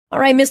All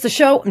right, missed the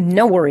show?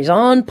 No worries.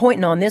 On point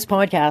and on this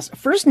podcast,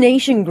 First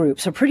Nation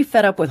groups are pretty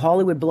fed up with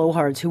Hollywood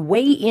blowhards who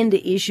weigh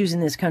into issues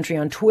in this country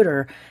on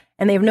Twitter,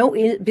 and they have no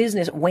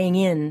business weighing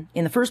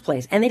in the first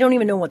place, and they don't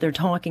even know what they're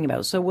talking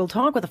about. So we'll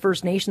talk with a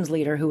First Nations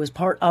leader who was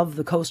part of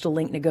the Coastal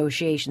Link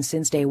negotiations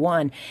since day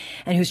one,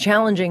 and who's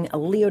challenging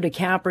Leo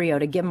DiCaprio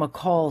to give him a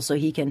call so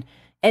he can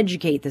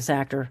educate this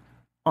actor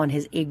on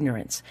his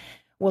ignorance.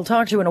 We'll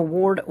talk to an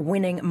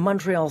award-winning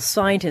Montreal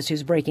scientist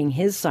who's breaking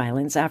his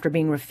silence after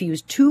being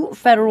refused 2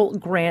 federal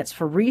grants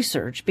for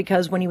research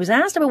because when he was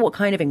asked about what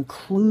kind of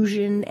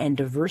inclusion and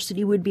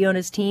diversity would be on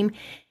his team,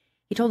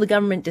 he told the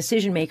government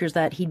decision makers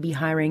that he'd be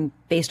hiring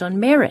based on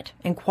merit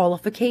and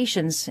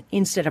qualifications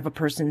instead of a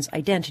person's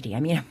identity.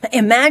 I mean,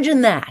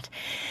 imagine that.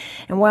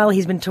 And while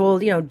he's been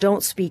told,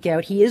 don't speak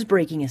out, he is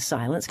breaking his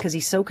silence because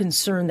he's so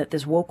concerned that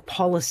this woke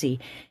policy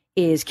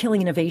is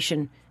killing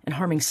innovation and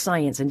harming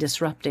science and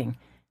disrupting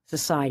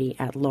society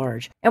at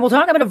large. And we'll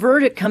talk about a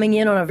verdict coming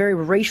in on a very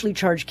racially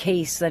charged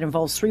case that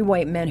involves 3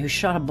 white men who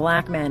shot a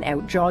black man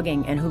out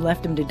jogging and who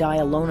left him to die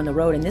alone on the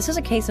road. And this is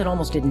a case that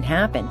almost didn't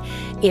happen,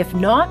 if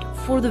not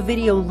for the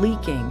video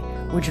leaking,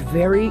 which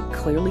very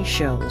clearly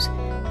shows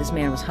this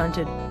man was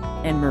hunted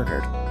and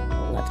murdered.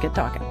 Let's get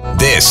talking.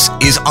 This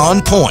is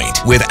On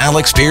Point with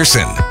Alex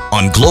Pearson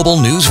on Global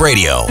News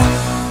Radio.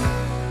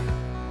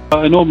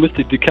 I know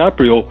Mr.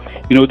 DiCaprio,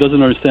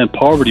 doesn't understand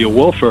poverty or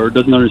welfare,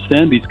 doesn't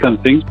understand these kind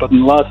of things. But in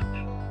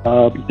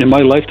my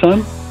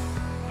lifetime,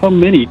 how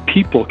many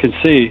people can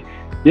say,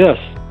 yes,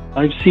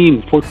 I've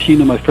seen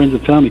 14 of my friends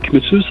and family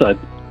commit suicide?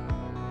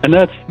 And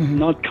that's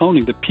not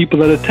counting the people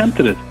that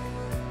attempted it.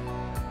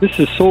 This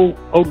is so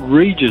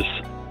outrageous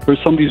for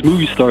some of these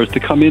movie stars to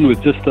come in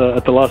with just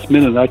at the last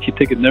minute and actually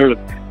take a narrative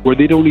where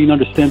they don't even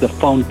understand the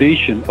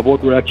foundation of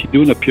what we're actually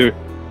doing up here.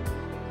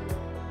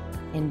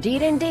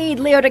 Indeed, indeed.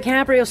 Leo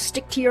DiCaprio,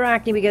 stick to your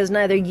acting because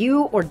neither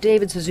you or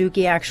David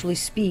Suzuki actually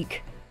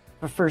speak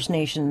for First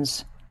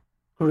Nations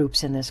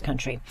groups in this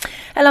country.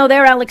 Hello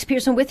there, Alex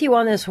Pearson with you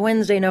on this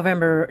Wednesday,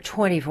 November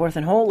 24th.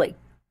 And holy,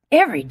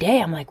 every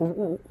day I'm like,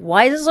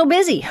 why is it so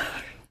busy?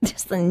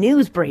 Just the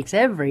news breaks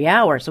every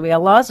hour. So we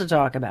got lots to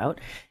talk about.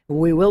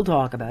 We will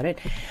talk about it.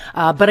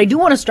 But I do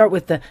want to start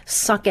with the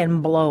suck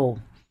and blow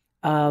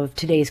of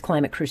today's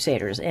climate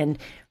crusaders. And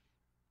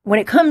when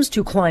it comes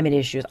to climate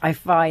issues, I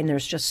find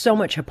there's just so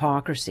much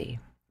hypocrisy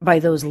by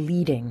those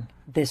leading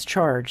this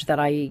charge that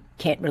I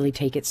can't really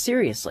take it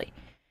seriously.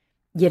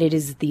 Yet it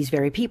is these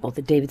very people,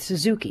 the David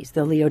Suzukis,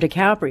 the Leo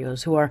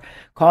DiCaprios, who are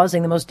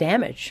causing the most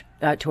damage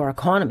to our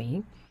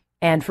economy,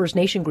 and First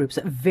Nation groups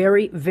that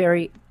very,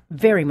 very,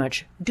 very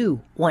much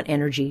do want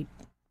energy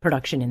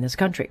production in this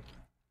country.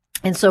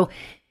 And so,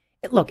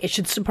 look, it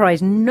should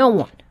surprise no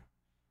one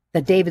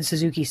that David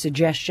Suzuki's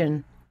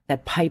suggestion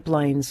that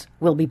pipelines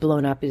will be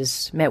blown up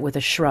is met with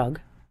a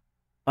shrug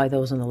by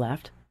those on the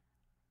left.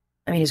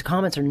 I mean, his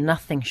comments are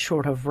nothing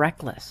short of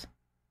reckless.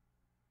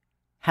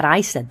 Had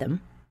I said them,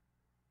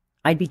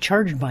 I'd be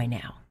charged by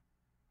now.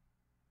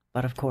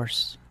 But of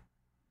course,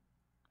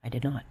 I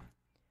did not.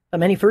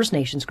 But many First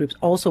Nations groups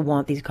also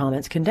want these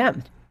comments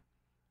condemned.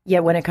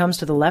 Yet when it comes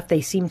to the left,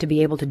 they seem to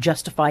be able to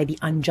justify the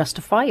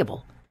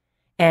unjustifiable.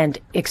 And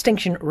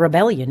Extinction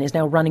Rebellion is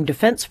now running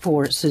defense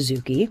for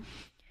Suzuki.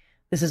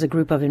 This is a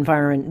group of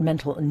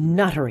environmental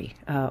nuttery,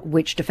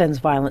 which defends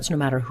violence no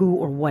matter who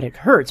or what it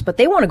hurts. But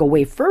they want to go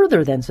way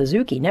further than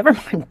Suzuki, never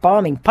mind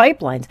bombing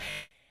pipelines.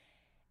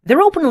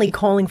 They're openly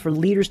calling for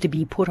leaders to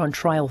be put on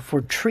trial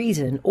for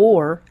treason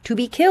or to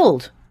be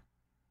killed.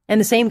 And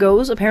the same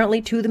goes,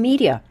 apparently, to the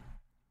media,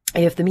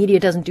 if the media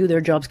doesn't do their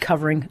jobs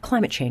covering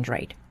climate change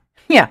right.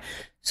 Yeah,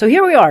 so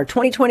here we are,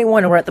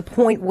 2021, and we're at the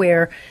point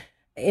where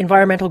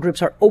environmental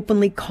groups are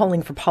openly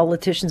calling for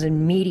politicians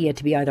and media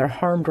to be either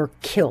harmed or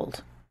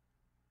killed.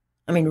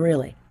 I mean,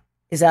 really,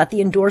 is that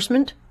the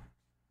endorsement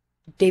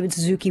David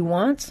Suzuki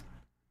wants?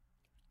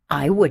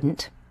 I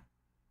wouldn't.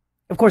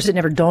 Of course, it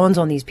never dawns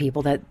on these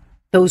people that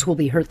those who will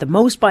be hurt the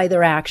most by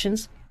their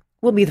actions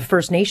will be the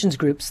First Nations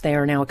groups they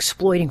are now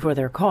exploiting for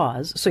their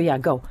cause. So yeah,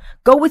 go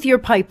with your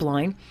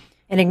pipeline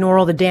and ignore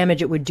all the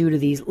damage it would do to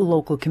these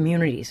local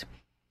communities.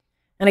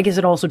 And I guess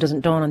it also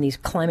doesn't dawn on these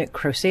climate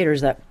crusaders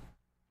that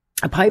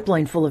a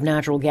pipeline full of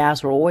natural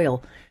gas or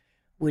oil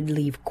would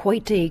leave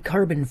quite a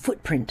carbon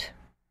footprint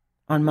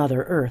on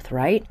Mother Earth,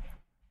 right?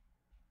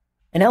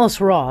 And Ellis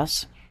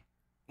Ross,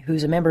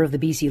 who's a member of the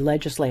BC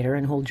Legislature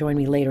and who'll join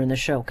me later in the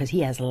show because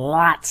he has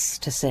lots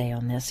to say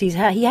on this. He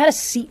had a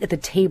seat at the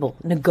table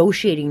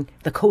negotiating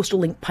the Coastal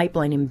Link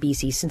pipeline in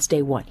BC since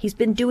day one. He's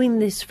been doing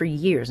this for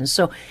years. And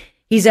so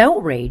he's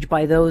outraged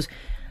by those,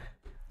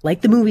 like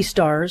the movie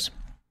stars,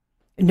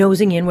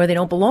 nosing in where they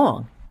don't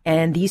belong.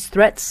 And these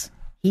threats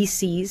he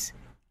sees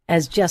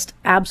as just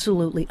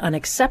absolutely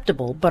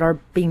unacceptable, but are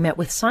being met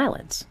with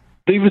silence.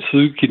 David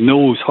Suzuki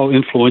knows how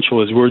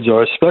influential his words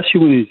are, especially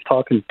when he's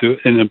talking to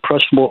an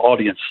impressionable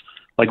audience,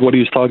 like what he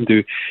was talking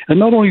to. And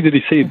not only did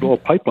he say blow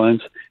up pipelines,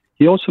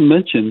 he also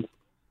mentioned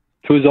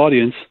to his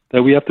audience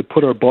that we have to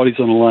put our bodies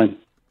on the line.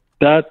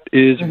 That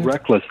is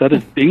reckless. That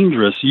is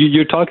dangerous.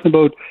 You're talking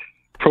about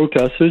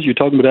protesters. You're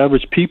talking about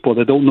average people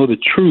that don't know the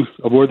truth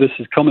of where this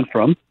is coming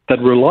from, that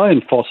rely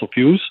on fossil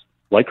fuels.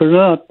 Like it or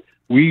not,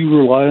 we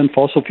rely on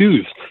fossil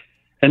fuels.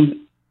 And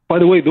by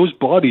the way, those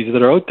bodies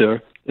that are out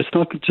there, it's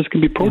not just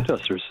going to be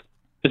protesters.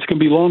 It's going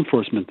to be law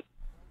enforcement.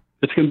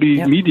 It's going to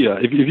be media.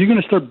 If you're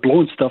going to start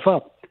blowing stuff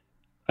up,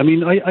 I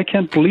mean, I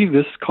can't believe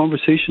this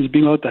conversation is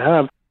being allowed to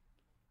have.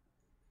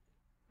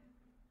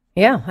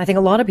 Yeah, I think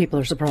a lot of people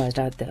are surprised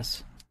at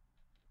this.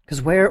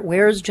 Because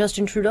where's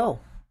Justin Trudeau?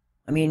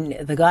 I mean,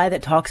 the guy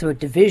that talks about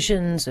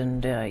divisions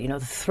and, the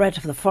threat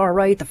of the far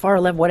right, the far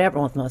left, whatever.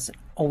 Well, it's not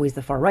always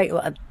the far right.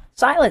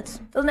 Silence.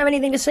 Doesn't have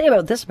anything to say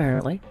about this,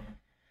 apparently.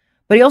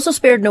 But he also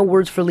spared no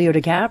words for Leo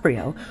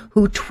DiCaprio,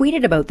 who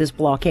tweeted about this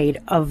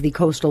blockade of the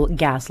Coastal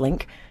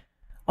GasLink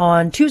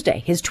on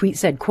Tuesday. His tweet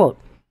said, quote,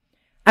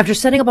 "After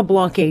setting up a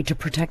blockade to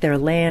protect their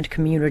land,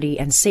 community,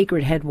 and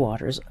sacred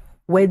headwaters,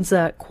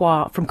 Wedza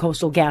Kwa from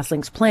Coastal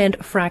GasLink's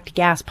planned fracked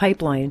gas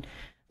pipeline,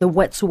 the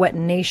Wet'suwet'en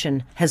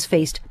Nation has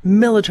faced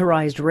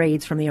militarized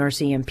raids from the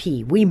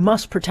RCMP. We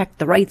must protect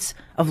the rights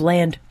of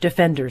land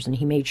defenders." And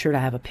he made sure to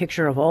have a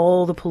picture of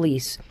all the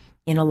police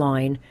in a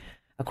line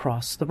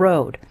across the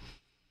road.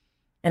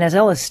 And as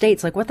Ellis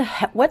states, what the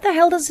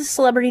hell does this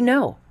celebrity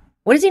know?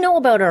 What does he know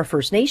about our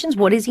First Nations?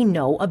 What does he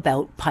know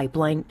about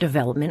pipeline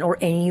development or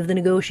any of the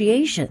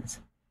negotiations?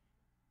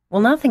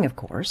 Well, nothing, of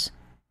course.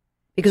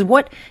 Because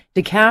what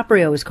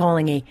DiCaprio is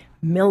calling a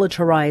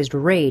militarized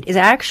raid is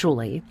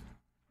actually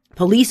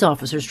police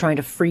officers trying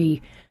to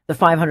free the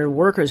 500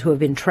 workers who have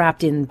been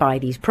trapped in by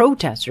these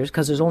protesters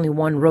because there's only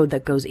one road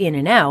that goes in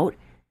and out,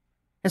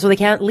 and so they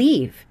can't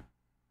leave.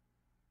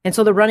 And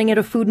so they're running out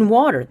of food and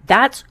water.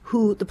 That's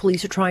who the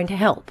police are trying to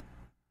help.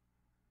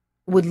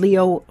 Would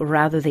Leo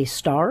rather they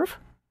starve?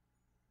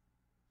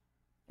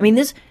 I mean,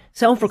 this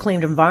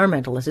self-proclaimed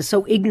environmentalist is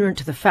so ignorant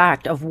to the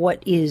fact of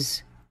what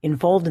is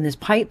involved in this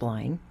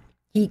pipeline,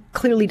 he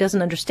clearly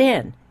doesn't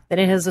understand that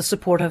it has the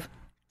support of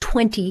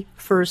 20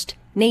 First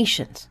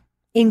Nations,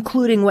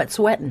 including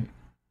Wet'suwet'en.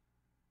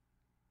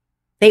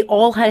 They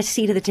all had a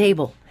seat at the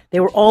table. They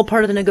were all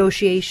part of the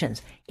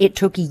negotiations. It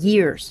took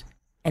years,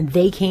 and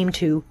they came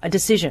to a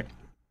decision,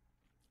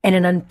 and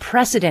an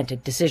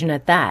unprecedented decision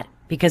at that,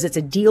 because it's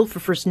a deal for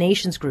First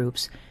Nations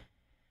groups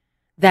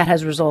that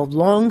has resolved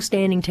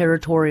long-standing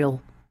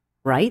territorial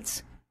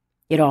rights.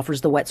 It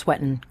offers the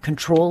Wet'suwet'en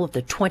control of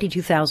the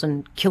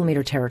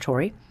 22,000-kilometer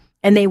territory,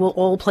 and they will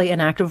all play an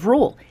active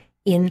role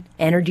in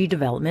energy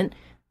development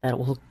that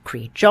will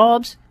create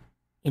jobs,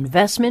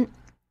 investment,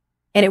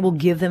 and it will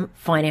give them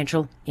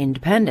financial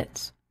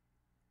independence.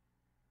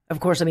 Of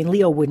course, I mean,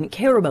 Leo wouldn't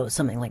care about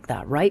something like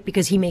that, right?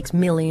 Because he makes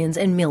millions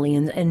and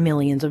millions and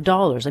millions of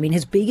dollars. I mean,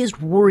 his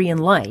biggest worry in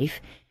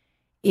life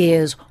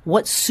is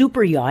what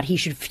super yacht he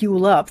should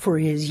fuel up for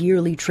his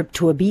yearly trip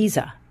to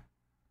Ibiza.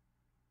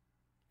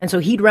 And so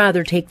he'd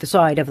rather take the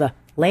side of the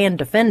land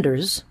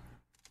defenders,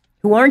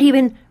 who aren't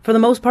even, for the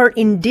most part,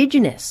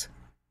 indigenous.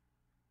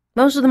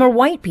 Most of them are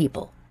white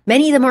people.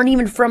 Many of them aren't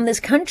even from this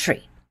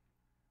country.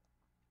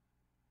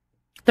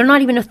 They're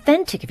not even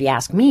authentic, if you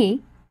ask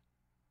me.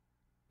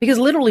 Because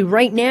literally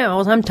right now,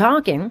 as I'm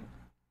talking,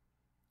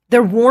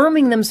 they're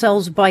warming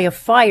themselves by a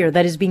fire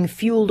that is being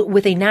fueled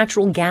with a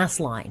natural gas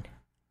line.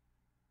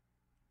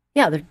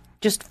 Yeah, they're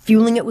just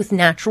fueling it with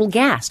natural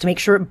gas to make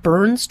sure it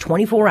burns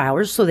 24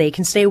 hours so they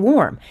can stay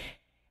warm.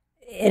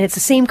 And it's the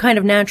same kind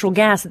of natural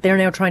gas that they're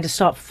now trying to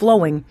stop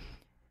flowing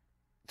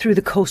through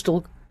the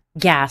coastal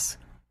gas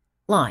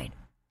line.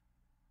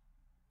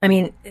 I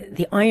mean,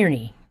 the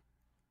irony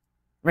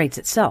writes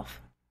itself.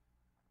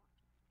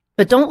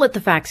 But don't let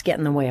the facts get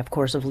in the way, of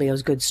course, of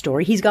Leo's good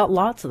story. He's got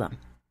lots of them.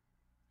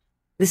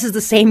 This is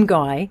the same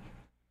guy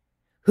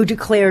who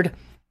declared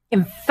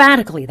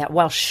emphatically that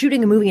while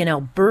shooting a movie in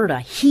Alberta,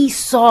 he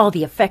saw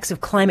the effects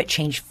of climate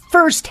change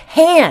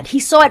firsthand. He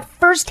saw it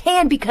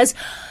firsthand because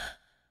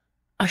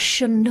a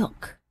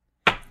Chinook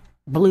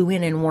blew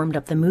in and warmed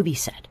up the movie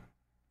set.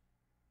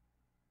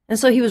 And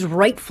so he was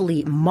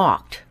rightfully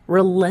mocked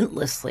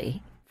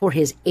relentlessly for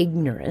his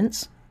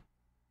ignorance.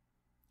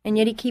 And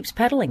yet he keeps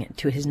peddling it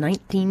to his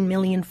 19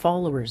 million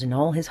followers and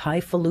all his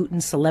highfalutin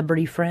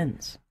celebrity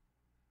friends.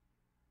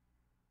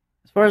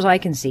 As far as I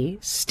can see,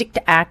 stick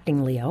to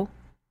acting, Leo.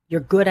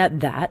 You're good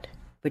at that,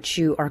 but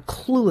you are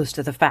clueless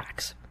to the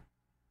facts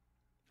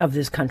of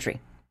this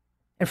country.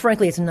 And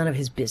frankly, it's none of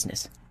his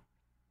business.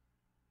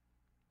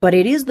 But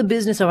it is the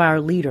business of our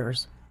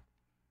leaders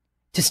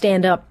to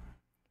stand up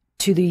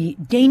to the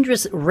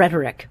dangerous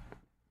rhetoric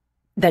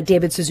that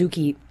David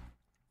Suzuki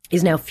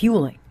is now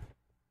fueling.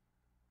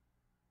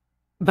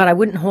 But I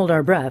wouldn't hold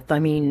our breath. I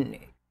mean,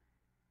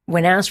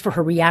 when asked for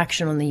her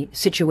reaction on the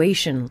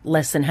situation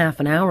less than half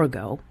an hour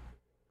ago,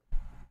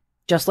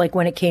 just like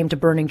when it came to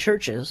burning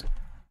churches,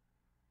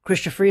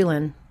 Chrystia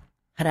Freeland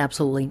had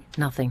absolutely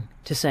nothing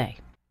to say.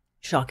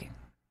 Shocking.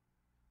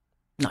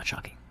 Not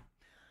shocking.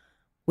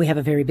 We have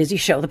a very busy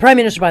show. The Prime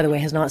Minister, by the way,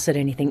 has not said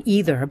anything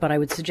either, but I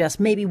would suggest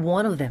maybe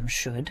one of them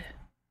should.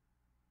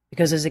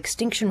 Because as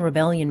Extinction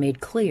Rebellion made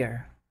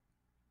clear,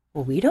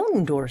 well, we don't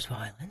endorse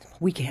violence.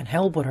 We can't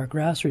help what our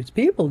grassroots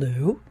people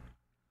do.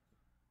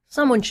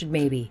 Someone should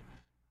maybe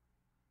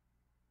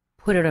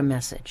put out a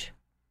message.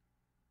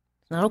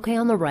 It's not okay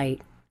on the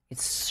right.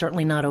 It's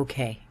certainly not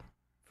okay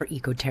for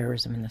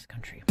eco-terrorism in this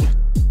country.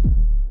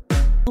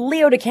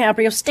 Leo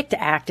DiCaprio, stick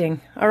to acting.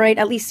 All right,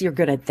 at least you're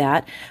good at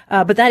that.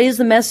 But that is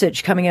the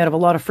message coming out of a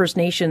lot of First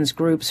Nations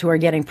groups who are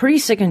getting pretty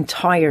sick and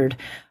tired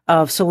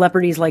of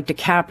celebrities like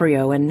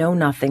DiCaprio and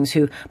know-nothings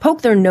who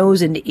poke their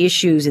nose into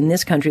issues in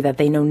this country that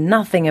they know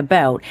nothing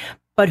about,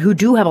 but who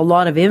do have a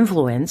lot of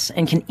influence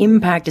and can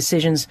impact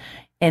decisions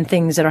and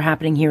things that are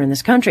happening here in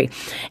this country.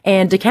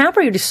 And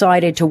DiCaprio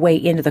decided to weigh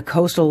into the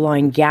Coastal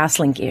Line gas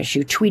link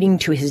issue, tweeting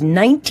to his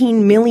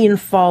 19 million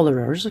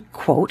followers,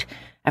 quote,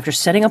 after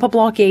setting up a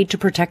blockade to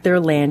protect their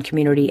land,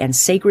 community, and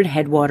sacred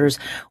headwaters,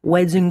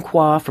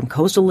 Wedzin-Kwa from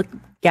Coastal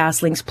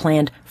GasLink's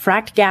planned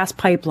fracked gas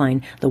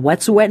pipeline, the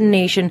Wet'suwet'en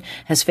Nation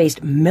has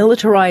faced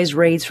militarized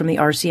raids from the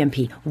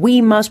RCMP.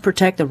 We must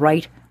protect the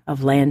right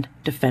of land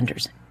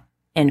defenders.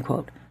 End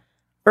quote.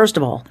 First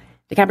of all,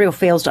 DiCaprio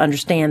fails to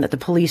understand that the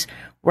police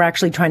were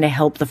actually trying to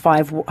help the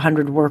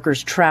 500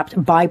 workers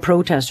trapped by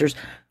protesters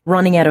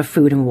running out of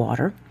food and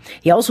water.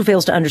 He also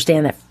fails to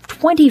understand that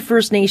 20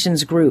 First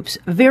Nations groups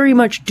very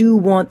much do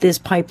want this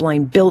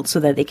pipeline built so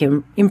that they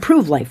can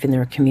improve life in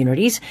their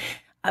communities.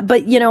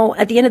 But, you know,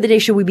 at the end of the day,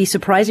 should we be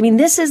surprised? I mean,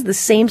 this is the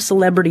same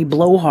celebrity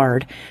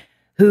blowhard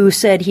who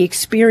said he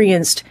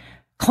experienced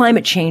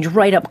climate change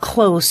right up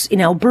close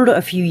in Alberta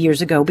a few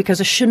years ago because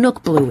a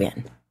Chinook blew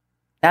in.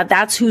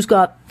 That's who's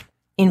got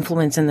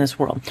influence in this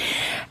world.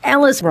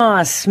 Ellis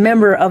Ross,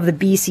 member of the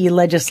BC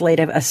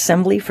Legislative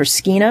Assembly for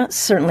Skenna,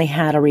 certainly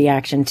had a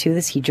reaction to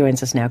this. He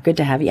joins us now. Good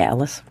to have you,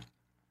 Ellis.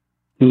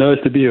 Nice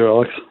to be here,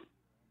 Alex.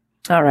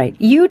 All right.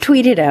 You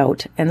tweeted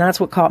out, and that's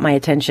what caught my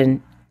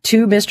attention,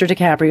 to Mr.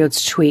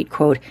 DiCaprio's tweet,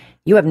 quote,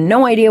 "You have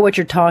no idea what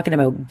you're talking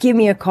about. Give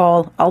me a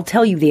call. I'll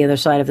tell you the other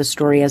side of the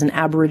story as an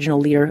Aboriginal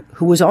leader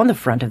who was on the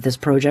front of this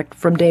project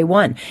from day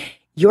one."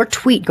 Your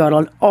tweet got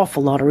an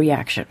awful lot of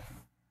reaction.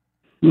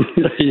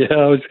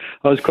 Yeah,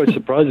 I was quite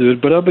surprised with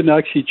it, but I've been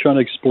actually trying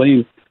to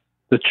explain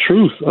the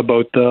truth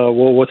about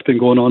what's been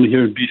going on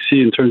here in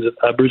BC in terms of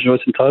Aboriginal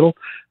rights and title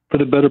for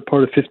the better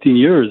part of 15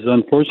 years.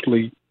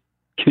 Unfortunately,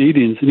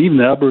 Canadians, and even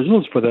the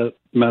Aboriginals for that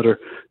matter,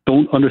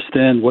 don't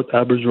understand what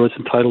Aboriginal rights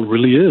and title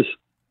really is.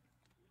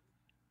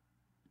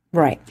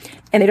 Right.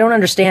 And they don't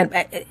understand,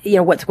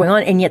 what's going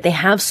on, and yet they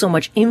have so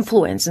much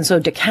influence. And so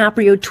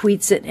DiCaprio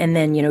tweets it, and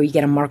then, you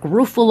get a Mark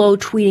Ruffalo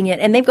tweeting it,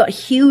 and they've got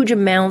huge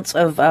amounts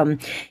of,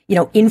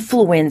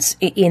 influence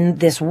in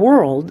this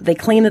world. They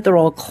claim that they're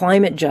all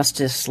climate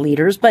justice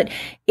leaders, but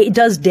it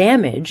does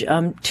damage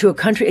to a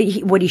country.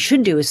 What he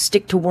should do is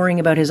stick to worrying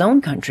about his own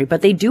country,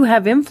 but they do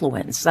have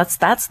influence.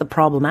 That's the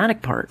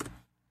problematic part.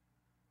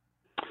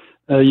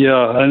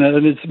 Yeah,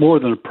 and it's more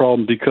than a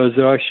problem because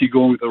they're actually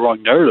going with the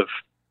wrong narrative.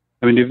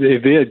 I mean,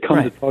 if they had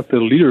come to talk to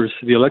the leaders,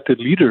 the elected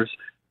leaders,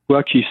 who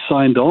actually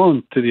signed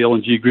on to the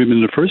LNG agreement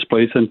in the first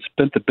place and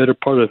spent the better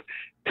part of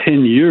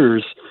 10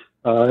 years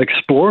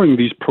exploring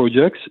these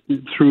projects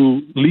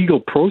through legal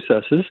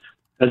processes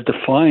as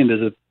defined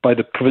by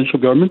the provincial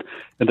government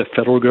and the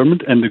federal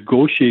government and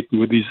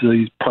negotiating with these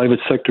private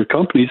sector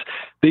companies,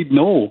 they'd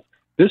know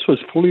this was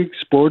fully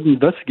explored and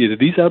investigated.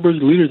 These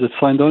Aboriginal leaders that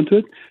signed on to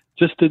it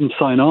just didn't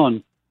sign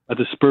on at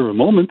the spur of a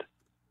moment.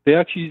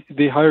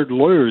 They hired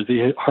lawyers,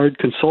 they hired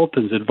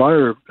consultants,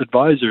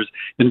 advisors,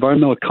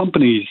 environmental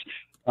companies.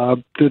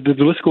 The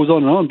list goes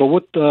on and on. But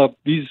what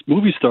these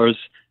movie stars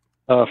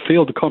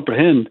fail to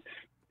comprehend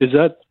is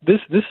that this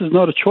is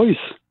not a choice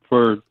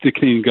for the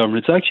Canadian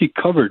government. It's actually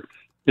covered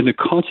in the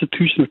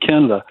Constitution of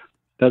Canada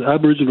that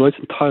Aboriginal rights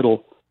and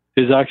title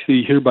is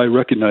actually hereby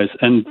recognized.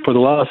 And for the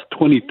last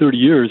 20, 30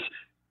 years,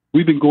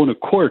 we've been going to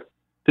court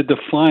to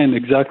define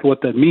exactly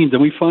what that means.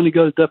 And we finally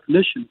got a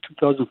definition in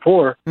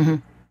 2004. Mm-hmm.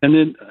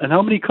 And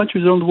how many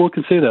countries around the world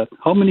can say that?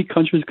 How many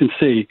countries can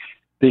say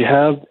they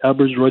have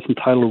Aboriginal rights and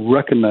title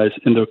recognized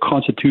in their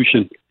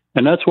constitution?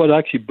 And that's what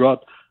actually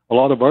brought a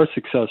lot of our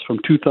success from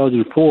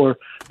 2004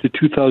 to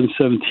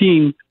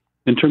 2017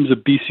 in terms of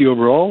BC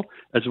overall,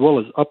 as well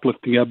as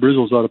uplifting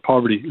Aboriginals out of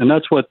poverty. And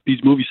that's what these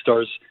movie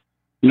stars,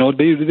 they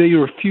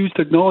refuse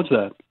to acknowledge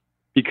that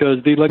because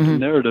they like the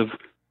narrative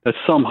that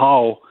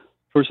somehow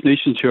First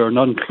Nations here are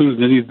not included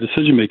in any of the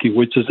decision making,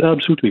 which is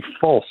absolutely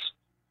false.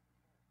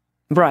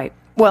 Right.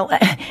 Well,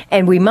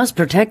 and we must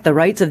protect the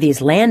rights of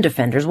these land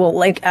defenders.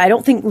 Well, I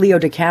don't think Leo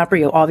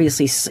DiCaprio,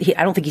 obviously,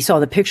 I don't think he saw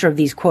the picture of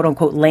these quote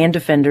unquote land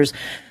defenders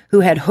who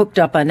had hooked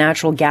up a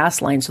natural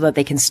gas line so that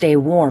they can stay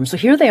warm. So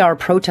here they are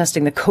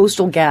protesting the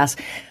Coastal Gas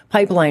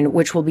Pipeline,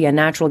 which will be a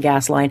natural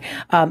gas line,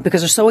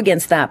 because they're so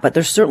against that. But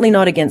they're certainly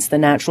not against the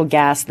natural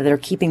gas that they're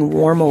keeping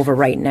warm over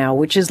right now,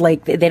 which is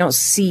they don't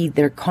see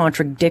their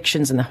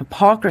contradictions and the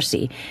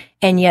hypocrisy.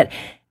 And yet,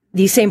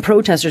 these same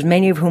protesters,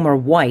 many of whom are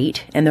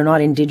white and they're not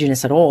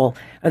Indigenous at all,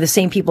 are the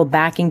same people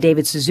backing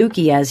David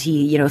Suzuki as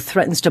he,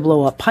 threatens to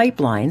blow up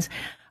pipelines,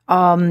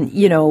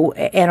 and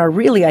are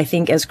really, I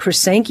think, as Chris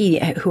Sankey,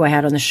 who I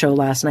had on the show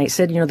last night,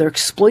 said, they're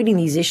exploiting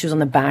these issues on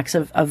the backs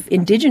of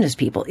Indigenous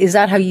people. Is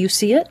that how you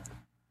see it?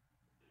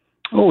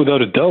 Oh,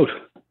 without a doubt.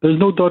 There's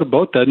no doubt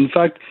about that. In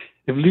fact,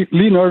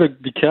 Leonardo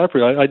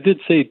DiCaprio, I did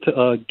say,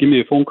 give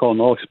me a phone call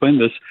and I'll explain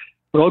this,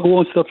 but I'll go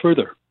one step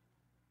further.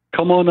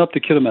 Come on up to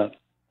Kitimat,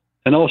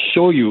 and I'll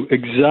show you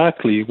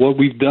exactly what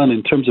we've done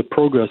in terms of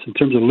progress, in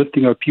terms of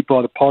lifting our people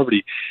out of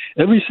poverty.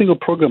 Every single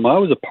program I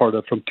was a part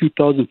of from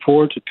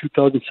 2004 to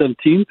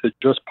 2017 to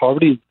address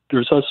poverty,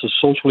 address the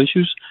social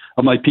issues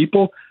of my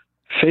people,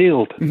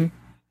 failed. Mm-hmm.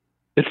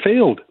 It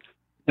failed.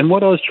 And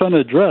what I was trying to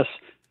address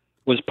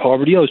was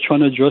poverty. I was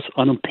trying to address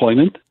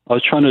unemployment. I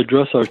was trying to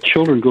address our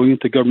children going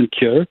into government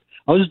care.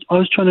 I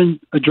was trying to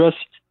address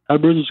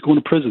Aboriginals going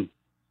to prison.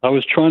 I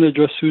was trying to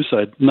address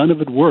suicide. None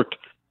of it worked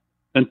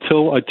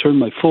until I turned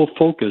my full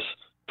focus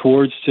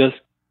towards just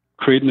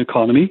creating an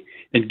economy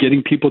and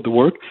getting people to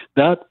work.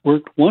 That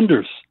worked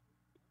wonders.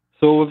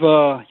 So if,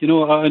 I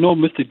know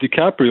Mr.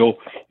 DiCaprio,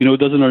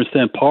 doesn't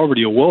understand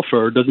poverty or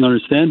welfare, doesn't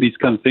understand these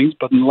kind of things,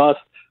 but in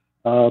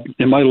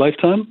my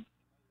lifetime,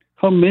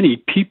 how many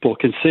people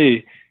can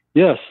say,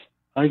 yes,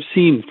 I've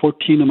seen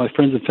 14 of my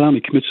friends and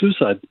family commit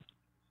suicide.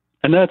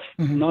 And that's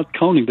not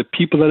counting the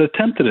people that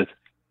attempted it.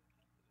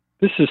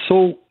 This is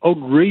so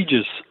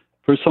outrageous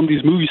for some of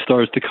these movie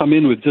stars to come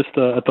in with just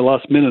at the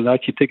last minute and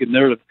actually take a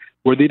narrative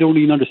where they don't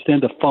even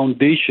understand the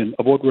foundation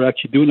of what we're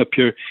actually doing up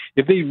here.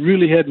 If they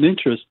really had an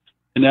interest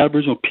in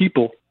Aboriginal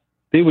people,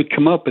 they would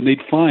come up and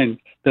they'd find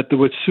that the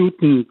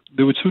Wet'suwet'en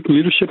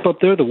leadership up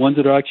there, the ones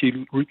that are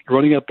actually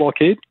running that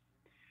blockade,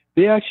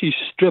 they actually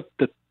stripped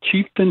the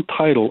chieftain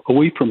title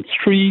away from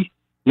 3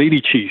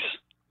 lady chiefs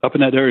up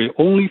in that area,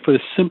 only for the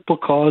simple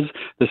cause,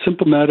 the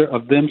simple matter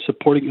of them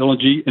supporting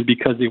LNG and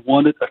because they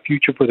wanted a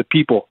future for the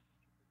people.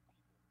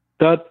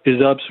 That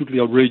is absolutely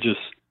outrageous,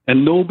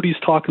 and nobody's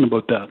talking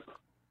about that.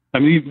 I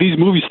mean, these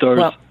movie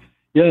stars,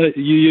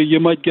 you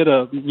might get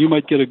a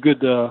good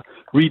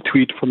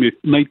retweet from your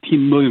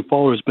 19 million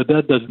followers, but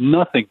that does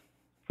nothing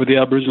for the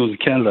Aboriginals of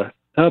Canada.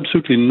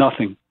 Absolutely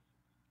nothing.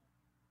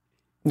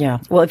 Yeah.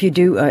 Well, if you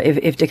do,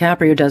 if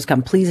DiCaprio does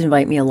come, please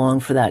invite me along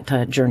for that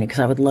journey,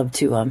 because I would love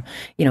to,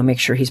 make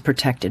sure he's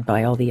protected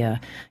by all the,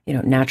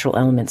 natural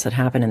elements that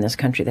happen in this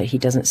country that he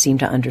doesn't seem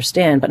to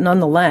understand. But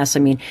nonetheless, I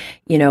mean,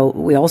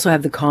 we also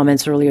have the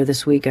comments earlier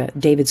this week,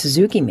 David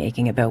Suzuki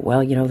making about,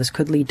 this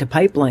could lead to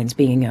pipelines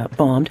being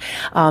bombed,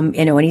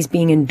 and he's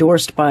being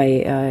endorsed by,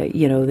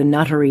 the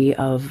nuttery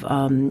of,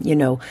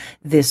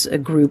 this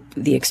group,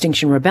 the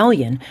Extinction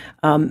Rebellion.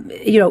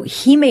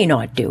 He may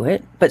not do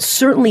it, but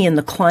certainly in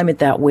the climate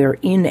that we're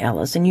in,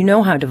 Ellis, and you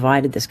know how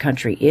divided this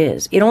country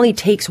is. It only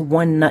takes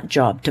one nut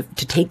job to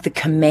take the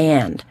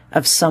command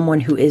of someone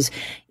who is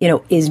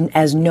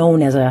as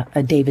known as a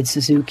David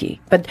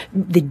Suzuki. But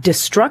the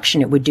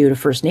destruction it would do to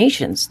First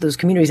Nations, those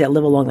communities that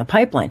live along the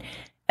pipeline,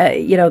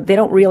 they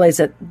don't realize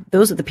that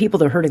those are the people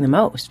that are hurting the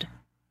most.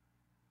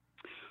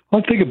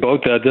 Well, think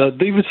about that.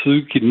 David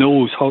Suzuki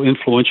knows how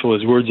influential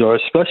his words are,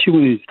 especially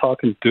when he's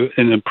talking to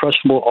an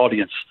impressionable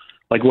audience,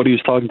 like what he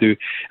was talking to.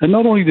 And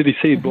not only did he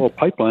say blow up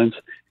pipelines,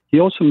 he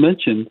also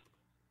mentioned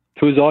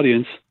to his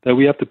audience that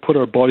we have to put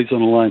our bodies on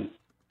the line.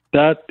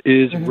 That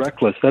is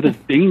reckless. That is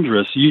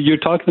dangerous. You're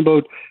talking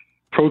about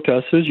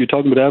protesters. You're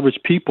talking about average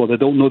people that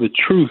don't know the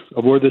truth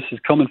of where this is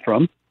coming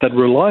from, that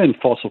rely on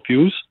fossil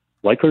fuels.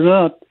 Like it or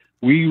not,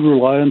 we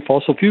rely on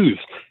fossil fuels.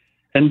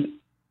 And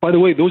by the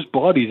way, those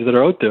bodies that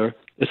are out there,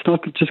 it's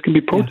not just going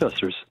to be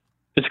protesters.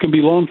 It's going to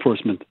be law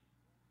enforcement.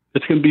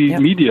 It's going to be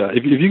media.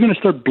 If you're going to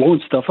start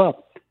blowing stuff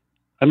up,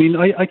 I mean,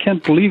 I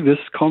can't believe this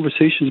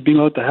conversation is being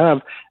allowed to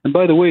have. And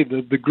by the way,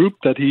 the group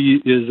that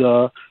he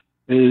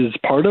is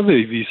part of,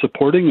 he's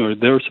supporting, or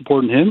they're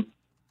supporting him,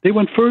 they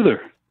went further.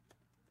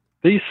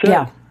 They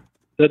said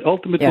that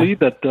ultimately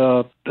that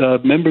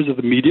members of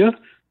the media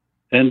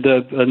and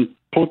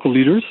political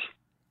leaders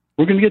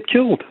were going to get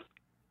killed.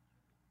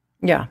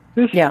 Yeah,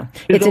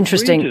 it's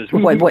interesting.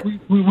 We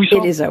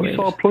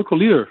saw a political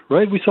leader,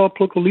 right? We saw a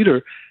political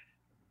leader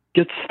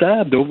get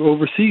stabbed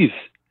overseas,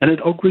 and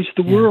it outraged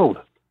the world.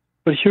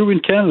 But here in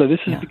Canada, this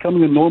is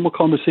becoming a normal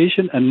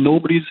conversation, and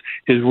nobody's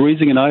is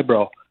raising an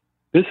eyebrow.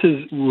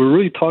 We're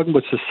really talking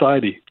about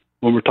society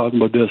when we're talking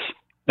about this,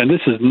 and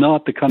this is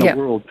not the kind of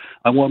world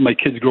I want my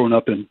kids growing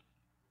up in.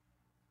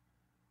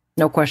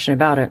 No question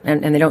about it,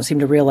 and they don't seem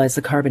to realize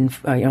the carbon,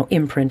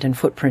 imprint and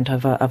footprint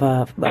of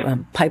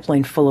a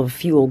pipeline full of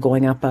fuel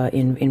going up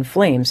in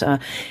flames.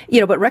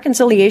 But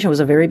reconciliation was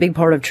a very big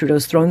part of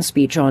Trudeau's throne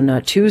speech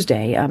on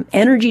Tuesday.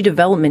 Energy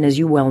development, as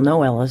you well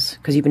know, Ellis,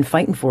 because you've been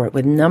fighting for it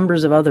with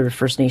numbers of other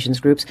First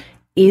Nations groups,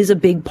 is a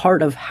big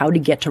part of how to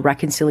get to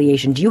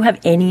reconciliation. Do you have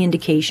any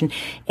indication,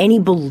 any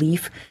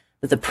belief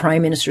that the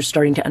Prime Minister is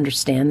starting to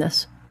understand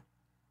this?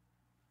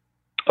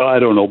 I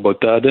don't know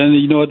about that,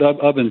 and you know what,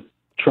 I've been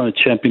trying to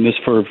champion this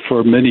for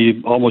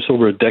almost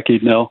over a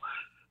decade now.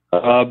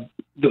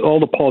 All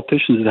the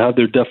politicians that have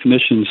their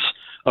definitions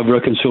of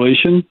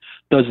reconciliation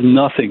does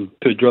nothing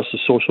to address the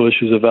social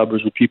issues of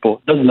Aboriginal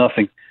people. It does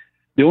nothing.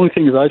 The only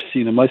thing that I've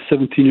seen in my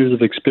 17 years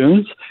of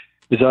experience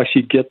is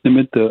actually get them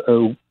into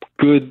a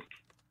good,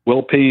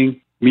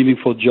 well-paying,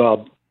 meaningful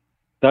job.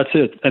 That's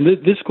it. And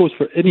this goes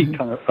for any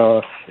kind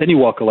of any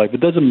walk of life.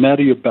 It doesn't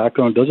matter your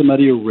background. It doesn't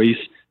matter your race.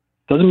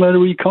 It doesn't matter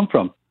where you come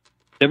from.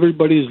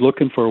 Everybody is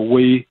looking for a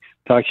way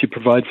to actually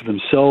provide for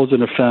themselves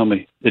and their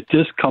family. It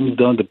just comes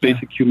down to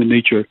basic human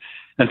nature.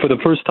 And for the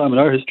first time in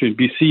our history in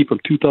BC, from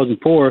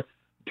 2004 to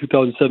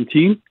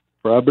 2017,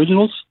 for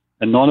Aboriginals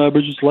and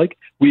non-Aboriginals alike,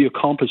 we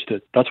accomplished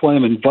it. That's why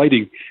I'm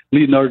inviting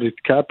Leonardo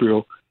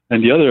DiCaprio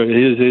and the other,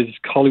 his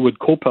Hollywood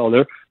co-pal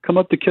there, come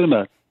up to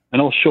Kitimat,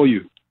 and I'll show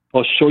you.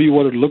 I'll show you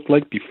what it looked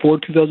like before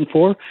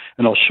 2004,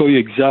 and I'll show you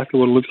exactly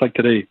what it looks like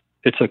today.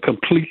 It's a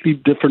completely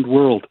different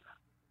world.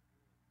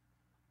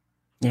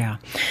 Yeah.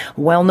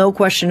 Well, no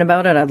question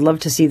about it. I'd love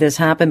to see this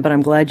happen, but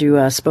I'm glad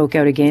you spoke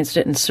out against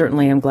it, and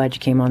certainly I'm glad you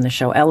came on the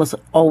show. Ellis,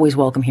 always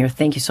welcome here.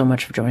 Thank you so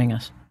much for joining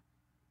us.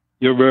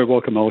 You're very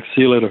welcome, Alex.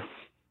 See you later.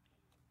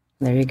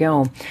 There you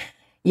go.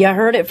 You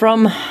heard it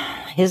from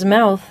his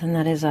mouth, and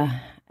that is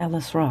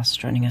Ellis Ross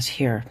joining us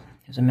here.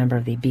 He's a member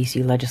of the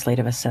BC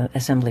Legislative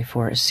Assembly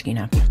for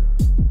Skenna.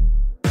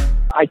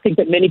 I think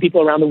that many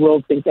people around the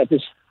world think that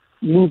this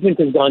movement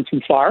has gone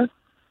too far,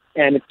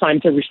 and it's time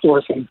to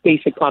restore some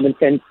basic common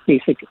sense,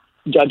 basic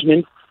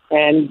judgment,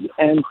 and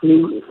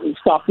to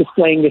stop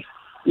displaying this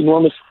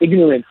enormous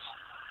ignorance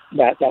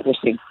that we're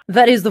seeing.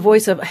 That is the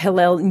voice of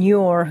Hillel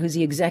Noor, who's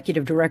the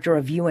executive director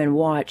of UN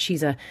Watch.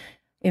 He's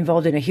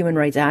involved in a human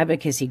rights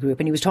advocacy group,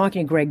 and he was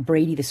talking to Greg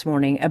Brady this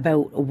morning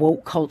about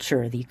woke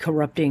culture, the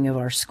corrupting of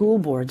our school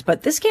boards.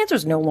 But this cancer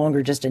is no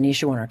longer just an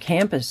issue on our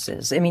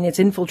campuses. I mean, it's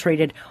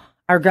infiltrated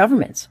our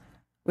governments,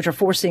 which are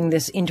forcing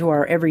this into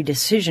our every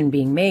decision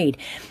being made.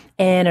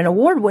 And an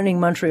award-winning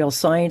Montreal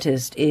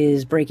scientist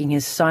is breaking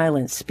his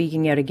silence,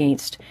 speaking out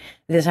against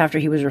this after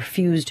he was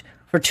refused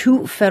for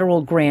 2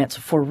 federal grants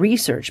for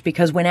research,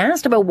 because when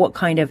asked about what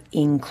kind of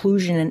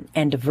inclusion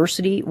and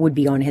diversity would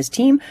be on his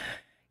team,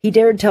 he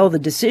dared tell the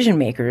decision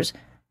makers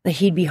that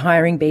he'd be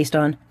hiring based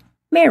on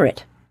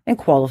merit and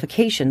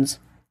qualifications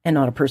and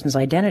not a person's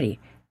identity.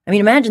 I mean,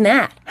 imagine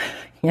that.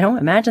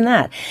 Imagine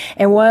that.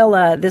 And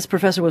while this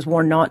professor was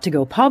warned not to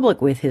go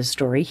public with his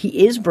story,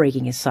 he is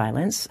breaking his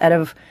silence out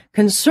of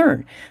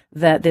concern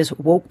that this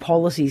woke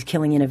policy is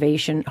killing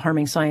innovation,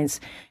 harming science,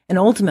 and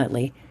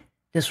ultimately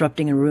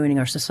disrupting and ruining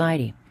our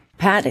society.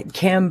 Pat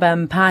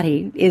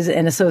Kambhampati is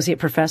an associate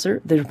professor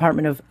at the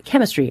Department of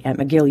Chemistry at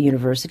McGill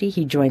University.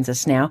 He joins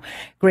us now.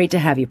 Great to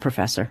have you,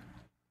 Professor.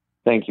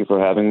 Thank you for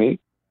having me.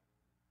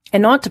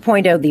 And not to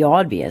point out the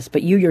obvious,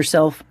 but you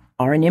yourself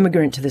are an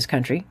immigrant to this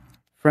country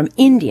from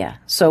India.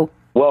 So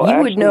you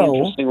would know.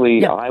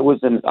 Interestingly, I was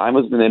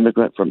an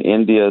immigrant from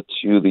India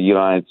to the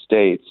United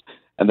States,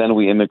 and then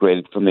we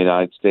immigrated from the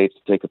United States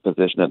to take a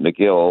position at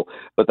McGill.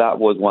 But that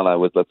was when I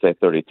was, let's say,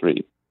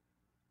 33.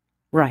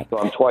 Right. So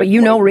I'm but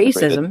you know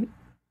racism.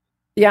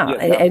 Yeah.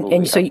 Yes,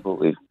 and so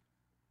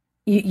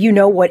you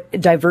know what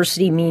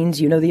diversity means.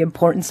 You know the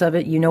importance of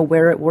it. You know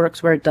where it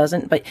works, where it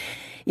doesn't. But,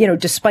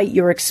 despite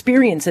your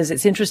experiences,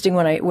 it's interesting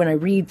when I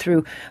read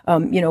through,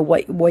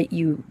 what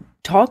you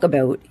talk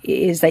about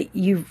is that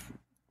you've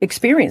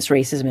experienced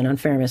racism and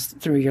unfairness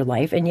through your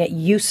life, and yet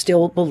you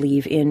still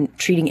believe in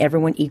treating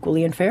everyone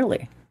equally and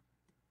fairly.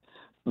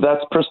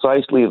 That's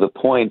precisely the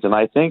point. And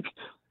I think,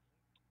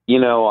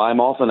 I'm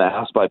often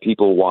asked by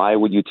people, why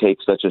would you take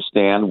such a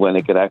stand when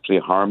it could actually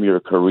harm your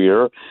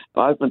career? And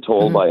I've been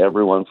told by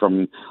everyone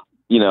from,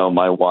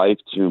 my wife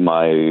to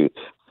my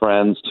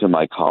friends to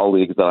my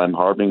colleagues that I'm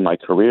harming my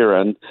career.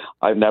 And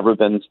I've never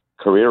been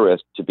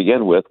careerist to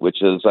begin with,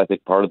 which is, I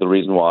think, part of the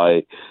reason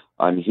why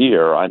I'm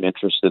here. I've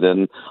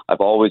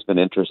always been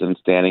interested in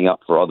standing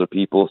up for other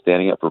people,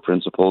 standing up for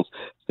principles,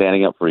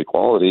 standing up for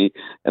equality.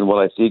 And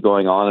what I see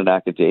going on in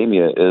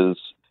academia is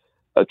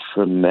a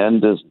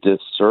tremendous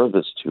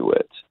disservice to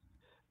it.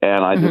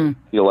 And I just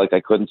feel like I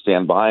couldn't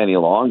stand by any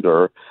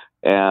longer.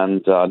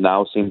 And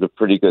now seems a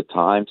pretty good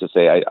time to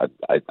say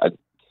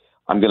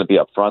I'm going to be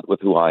upfront with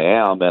who I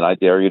am, and I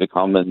dare you to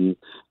come and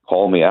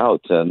call me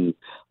out. And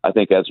I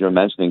think, as you're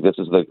mentioning, this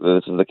is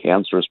the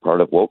cancerous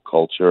part of woke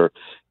culture,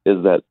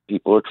 is that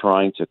people are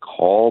trying to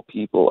call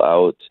people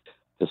out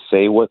to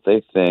say what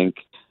they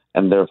think,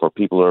 and therefore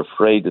people are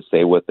afraid to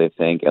say what they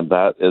think. And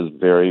that is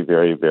very,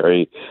 very,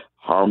 very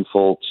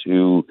harmful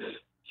to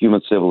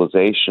human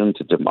civilization,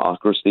 to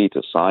democracy,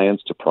 to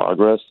science, to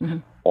progress.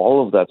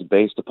 All of that's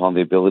based upon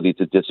the ability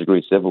to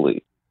disagree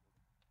civilly.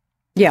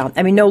 Yeah,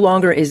 I mean, no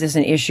longer is this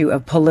an issue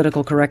of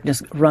political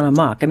correctness run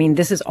amok. I mean,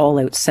 this is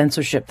all-out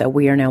censorship that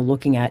we are now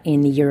looking at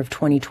in the year of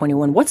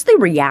 2021. What's the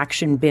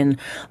reaction been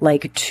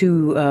like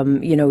to,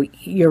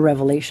 your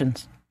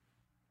revelations?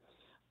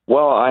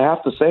 Well, I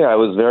have to say I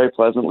was very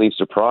pleasantly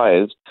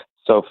surprised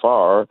so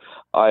far.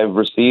 I've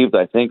received,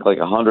 I think, like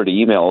 100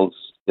 emails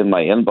in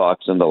my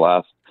inbox in the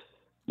last,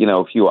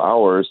 few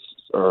hours,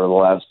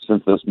 or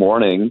since this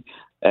morning.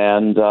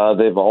 And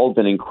they've all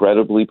been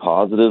incredibly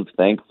positive,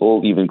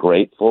 thankful, even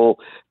grateful,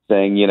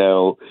 saying,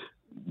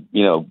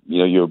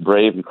 you're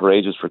brave and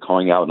courageous for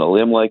going out on a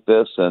limb like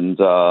this, and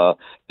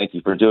thank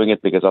you for doing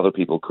it because other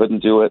people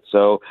couldn't do it.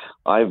 So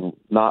I've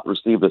not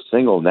received a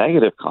single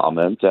negative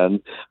comment,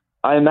 and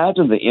I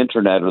imagine the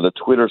internet or the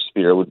Twitter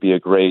sphere would be a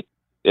great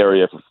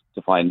area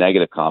to find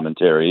negative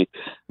commentary.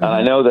 And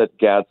I know that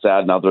Gad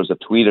Saad and others have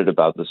tweeted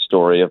about this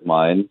story of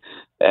mine,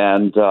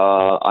 And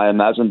I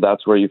imagine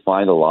that's where you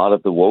find a lot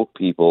of the woke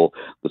people,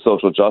 the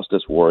social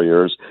justice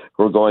warriors,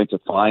 who are going to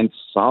find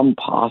some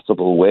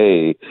possible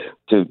way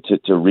to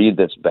read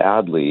this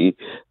badly.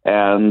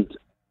 And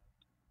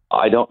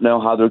I don't know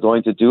how they're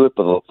going to do it,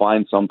 but they'll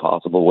find some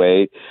possible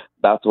way.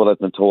 That's what I've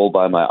been told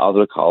by my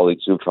other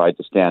colleagues who've tried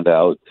to stand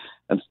out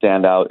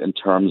in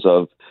terms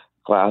of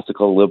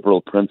classical liberal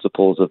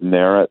principles of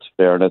merit,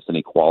 fairness, and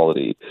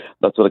equality.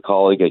 That's what a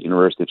colleague at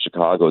University of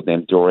Chicago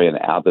named Dorian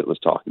Abbott was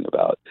talking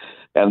about.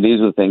 And these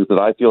are the things that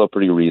I feel are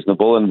pretty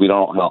reasonable, and we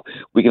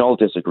can all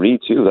disagree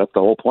too. That's the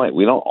whole point.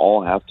 We don't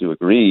all have to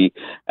agree.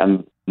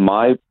 And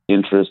my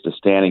interest is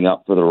standing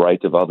up for the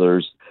right of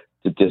others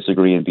to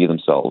disagree and be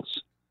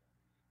themselves.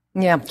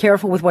 Yeah,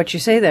 careful with what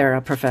you say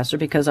there, Professor,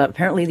 because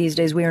apparently these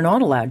days we are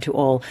not allowed to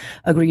all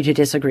agree to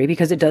disagree,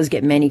 because it does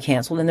get many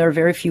canceled, and there are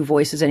very few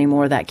voices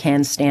anymore that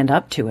can stand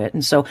up to it.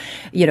 And so,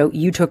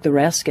 you took the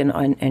risk,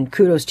 and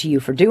kudos to you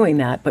for doing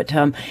that. But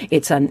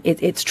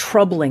it's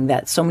troubling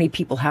that so many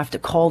people have to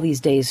call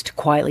these days to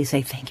quietly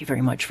say, thank you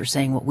very much for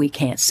saying what we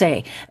can't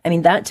say. I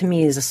mean, that to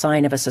me is a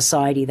sign of a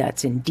society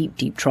that's in deep,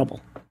 deep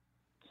trouble.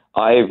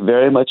 I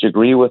very much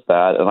agree with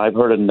that, and I've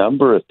heard a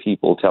number of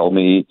people tell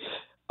me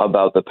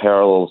about the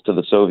parallels to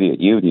the Soviet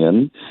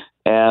Union.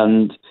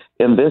 And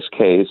in this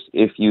case,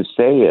 if you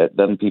say it,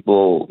 then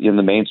people in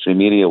the mainstream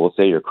media will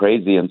say you're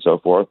crazy and so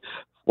forth.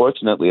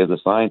 Fortunately, as a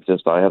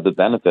scientist, I have the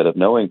benefit of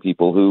knowing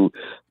people who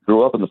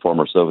grew up in the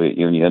former Soviet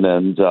Union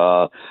and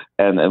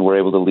were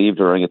able to leave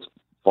during its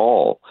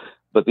fall.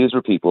 But these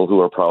are people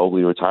who are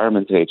probably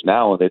retirement age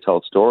now, and they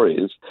tell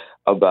stories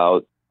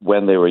about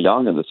when they were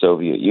young in the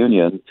Soviet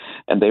Union,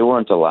 and they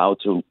weren't allowed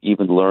to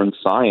even learn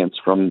science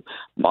from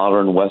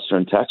modern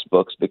Western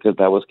textbooks because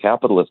that was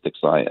capitalistic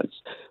science.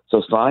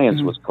 So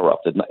science was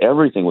corrupted.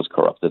 Everything was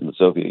corrupted in the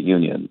Soviet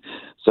Union.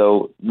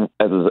 So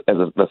as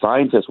the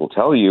scientists will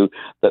tell you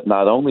that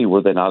not only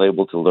were they not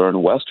able to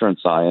learn Western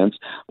science,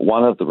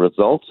 one of the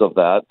results of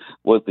that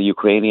was the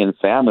Ukrainian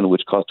famine,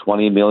 which caused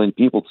 20 million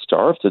people to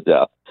starve to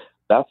death.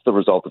 That's the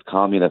result of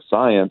communist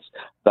science.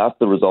 That's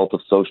the result of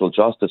social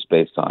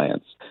justice-based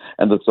science.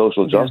 And the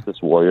social justice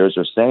warriors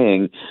are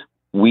saying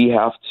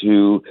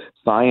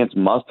science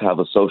must have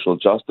a social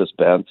justice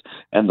bent.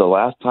 And the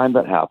last time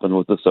that happened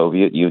was the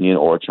Soviet Union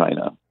or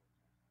China.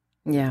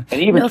 Yeah.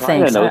 And even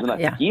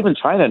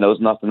China knows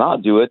enough to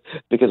not do it,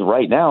 because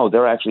right now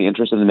they're actually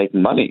interested in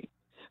making money.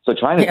 So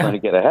China's trying to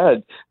get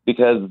ahead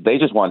because they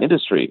just want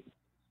industry.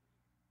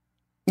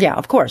 Yeah,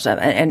 of course.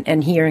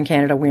 And here in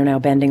Canada, we're now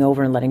bending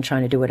over and letting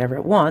China do whatever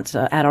it wants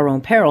at our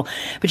own peril.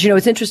 But,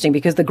 it's interesting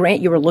because the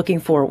grant you were looking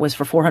for was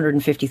for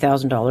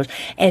 $450,000.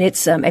 And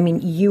it's,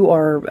 you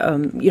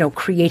are,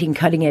 creating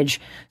cutting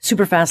edge,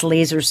 super fast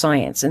laser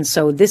science. And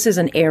so this is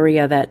an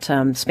area that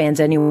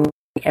spans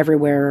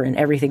everywhere and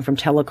everything from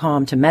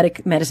telecom to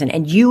medicine.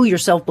 And you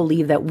yourself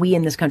believe that we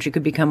in this country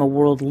could become a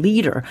world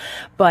leader.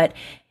 But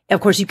of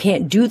course, you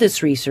can't do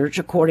this research,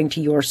 according to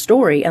your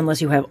story,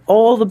 unless you have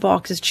all the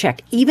boxes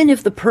checked, even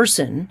if the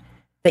person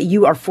that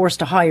you are forced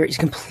to hire is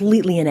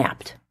completely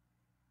inept.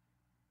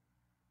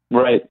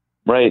 Right.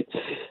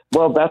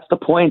 Well, that's the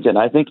point. And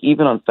I think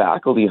even on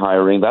faculty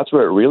hiring, that's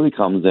where it really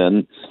comes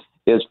in,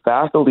 is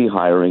faculty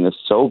hiring is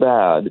so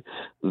bad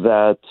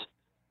that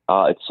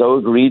it's so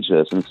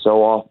egregious and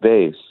so off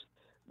base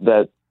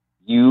that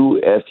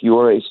if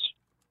you're a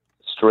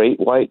straight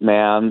white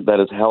man that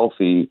is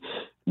healthy,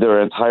 there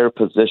are entire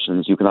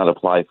positions you cannot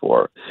apply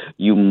for.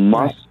 You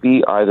must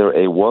be either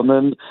a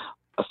woman,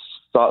 a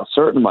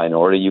certain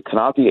minority. You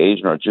cannot be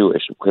Asian or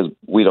Jewish because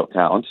we don't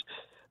count.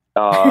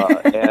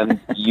 And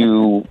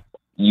you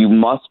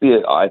must be,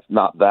 if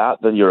not that,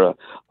 then you're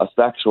a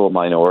sexual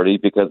minority,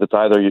 because it's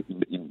either,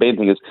 the main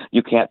thing is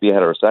you can't be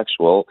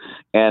heterosexual.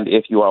 And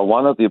if you are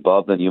one of the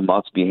above, then you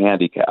must be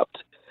handicapped.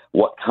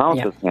 What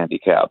counts as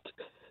handicapped?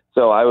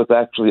 So I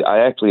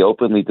actually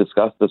openly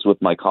discussed this with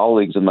my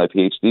colleagues and my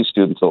PhD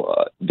students a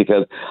lot,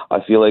 because I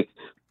feel like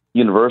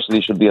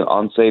university should be an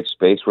unsafe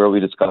space where we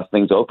discuss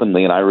things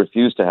openly, and I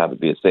refuse to have it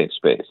be a safe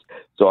space.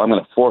 So I'm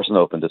going to force an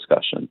open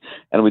discussion.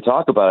 And we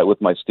talk about it with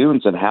my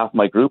students, and half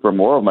my group or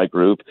more of my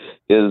group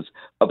is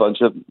a bunch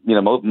of,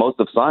 most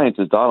of science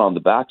is done on the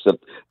backs of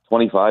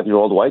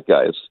 25-year-old white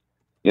guys.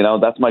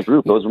 That's my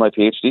group. Those are my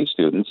PhD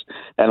students,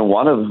 and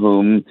one of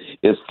whom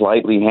is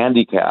slightly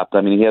handicapped.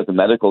 He has a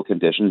medical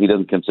condition. He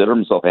doesn't consider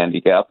himself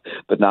handicapped,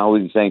 but now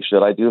he's saying,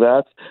 should I do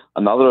that?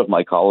 Another of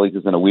my colleagues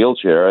is in a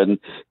wheelchair, and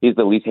he's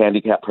the least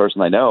handicapped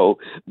person I know,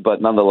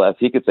 but nonetheless,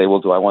 he could say,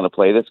 well, do I want to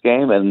play this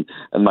game? And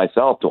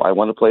myself, do I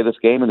want to play this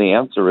game? And the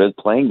answer is,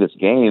 playing this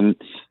game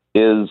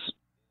is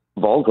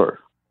vulgar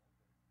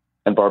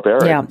and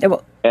barbaric,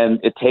 and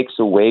it takes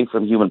away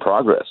from human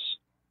progress.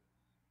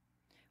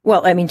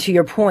 Well, to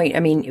your point,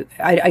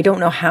 I don't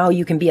know how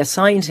you can be a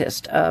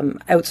scientist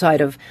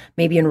outside of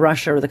maybe in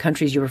Russia or the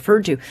countries you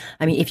referred to.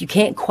 If you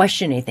can't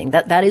question anything,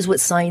 that is what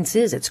science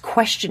is. It's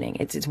questioning.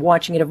 It's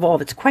watching it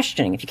evolve. It's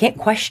questioning. If you can't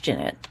question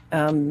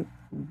it,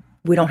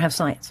 we don't have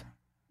science.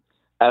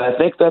 And I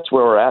think that's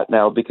where we're at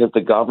now, because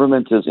the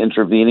government is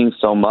intervening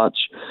so much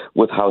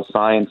with how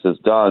science is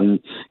done.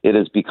 It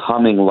is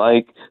becoming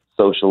like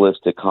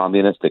socialistic,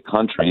 communistic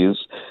countries,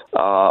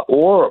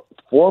 or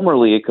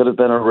formerly it could have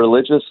been a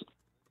religious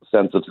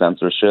sense of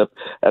censorship,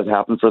 as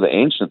happened for the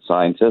ancient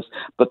scientists,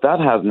 but that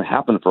hasn't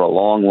happened for a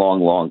long,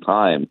 long, long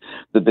time.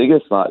 The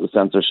biggest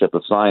censorship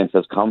of science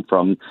has come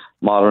from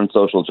modern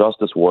social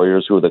justice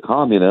warriors who are the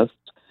communists,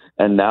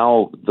 and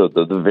now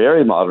the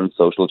very modern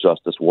social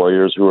justice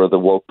warriors who are the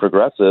woke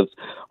progressives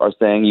are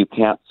saying you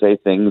can't say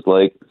things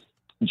like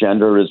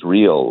gender is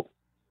real,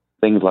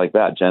 things like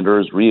that. Gender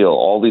is real.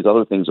 All these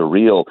other things are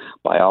real.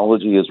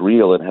 Biology is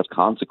real. It has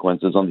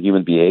consequences on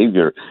human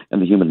behavior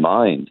and the human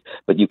mind.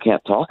 But you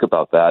can't talk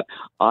about that.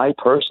 I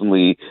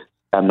personally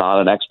am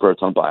not an expert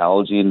on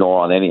biology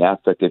nor on any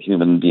aspect of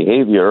human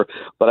behavior,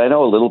 but I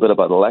know a little bit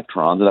about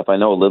electrons. And if I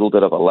know a little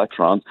bit of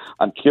electrons,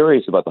 I'm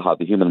curious about how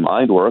the human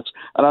mind works,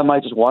 and I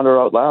might just wonder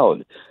out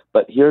loud.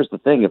 But here's the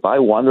thing. If I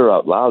wonder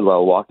out loud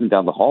while walking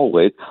down the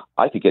hallway,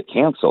 I could get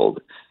canceled.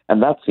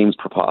 And that seems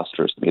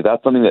preposterous to me.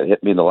 That's something that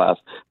hit me in the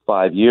last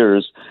 5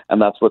 years,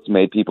 and that's what's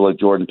made people like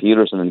Jordan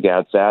Peterson and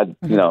Gad Saad,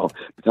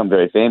 become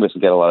very famous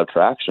and get a lot of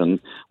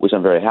traction, which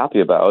I'm very happy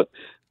about,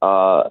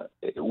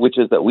 which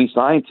is that we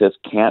scientists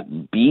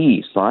can't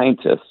be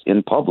scientists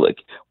in public,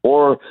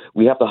 or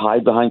we have to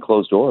hide behind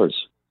closed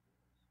doors.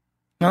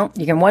 Well,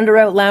 you can wonder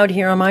out loud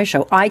here on my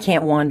show. I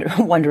can't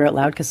wonder out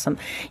loud because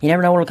you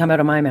never know what will come out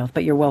of my mouth,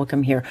 but you're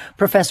welcome here.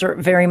 Professor,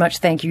 very much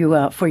thank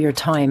you for your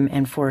time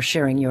and for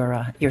sharing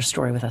your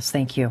story with us.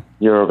 Thank you.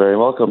 You're very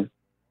welcome.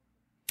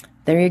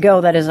 There you go.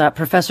 That is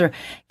Professor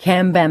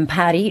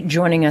Kambhampati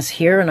joining us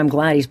here, and I'm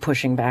glad he's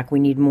pushing back.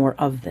 We need more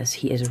of this.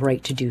 He is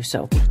right to do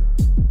so.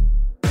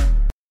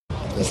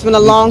 It's been a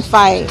long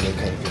fight.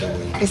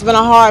 It's been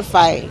a hard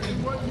fight,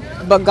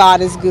 but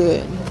God is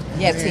good.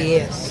 Yes, He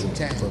is.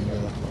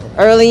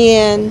 Early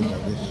in,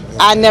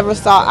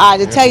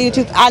 to tell you the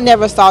truth, I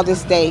never saw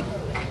this day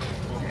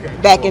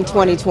back in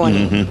 2020.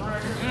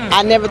 Mm-hmm.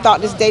 I never thought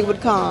this day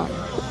would come.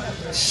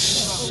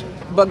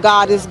 But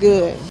God is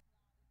good.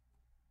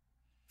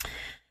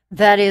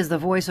 That is the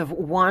voice of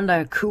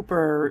Wanda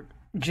Cooper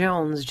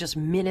Jones just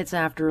minutes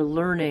after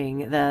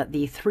learning that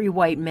the 3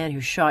 white men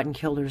who shot and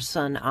killed her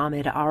son,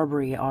 Ahmaud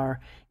Arbery,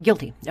 are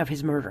guilty of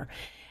his murder.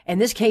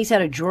 And this case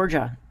out of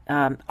Georgia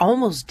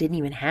almost didn't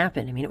even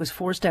happen. I mean, it was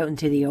forced out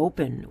into the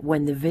open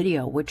when the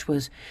video, which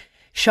was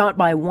shot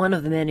by one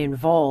of the men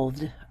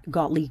involved,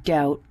 got leaked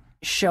out,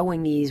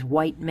 showing these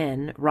white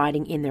men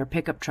riding in their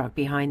pickup truck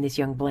behind this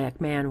young black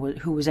man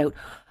who was out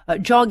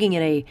jogging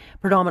in a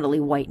predominantly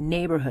white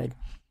neighborhood,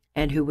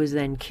 and who was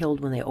then killed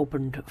when they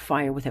opened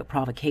fire without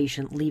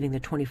provocation, leaving the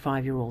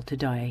 25-year-old to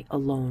die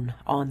alone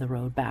on the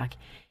road back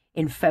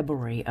in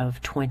February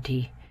of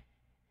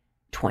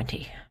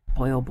 2020.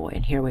 Boy, oh boy,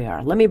 and here we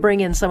are. Let me bring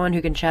in someone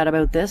who can chat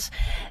about this.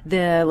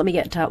 Let me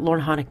get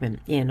Lorne Honickman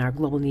in, our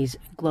Global News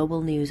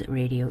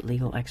Radio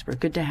legal expert.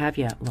 Good to have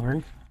you,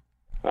 Lorne.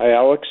 Hi,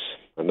 Alex.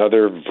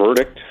 Another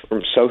verdict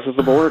from south of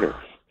the border.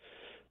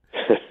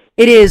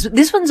 It is.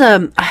 This one's,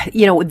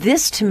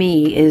 this to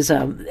me is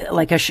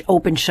like a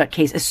open shut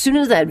case. As soon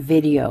as that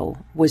video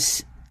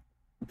was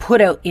put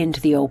out into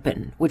the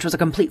open, which was a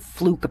complete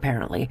fluke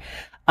apparently,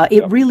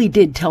 it really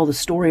did tell the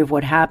story of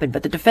what happened.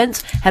 But the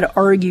defense had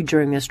argued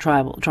during this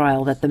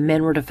trial that the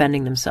men were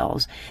defending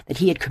themselves, that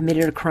he had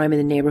committed a crime in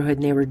the neighborhood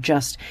and they were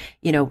just,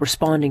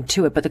 responding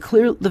to it. But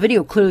the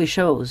video clearly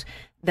shows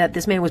that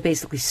this man was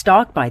basically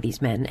stalked by these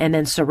men and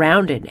then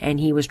surrounded, and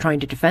he was trying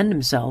to defend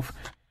himself,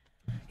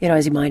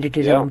 as he minded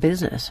his own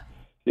business.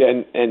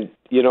 Yeah, and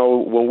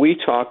when we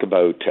talk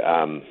about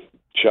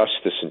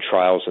justice and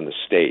trials in the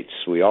States,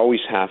 we always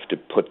have to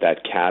put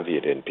that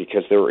caveat in,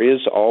 because there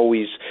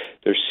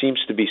seems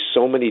to be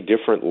so many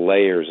different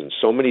layers and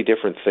so many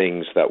different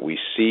things that we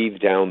see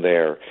down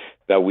there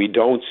that we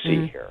don't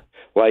see here.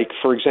 Like,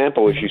 for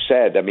example, as you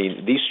said, I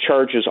mean, these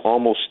charges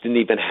almost didn't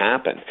even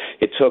happen.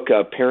 It took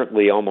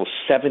apparently almost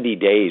 70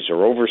 days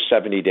or over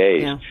 70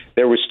 days. Yeah.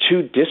 There was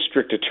 2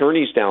 district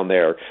attorneys down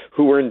there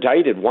who were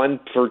indicted,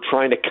 one for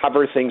trying to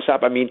cover things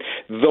up. I mean,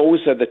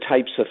 those are the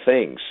types of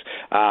things.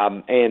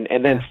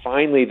 And then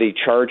finally the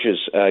charges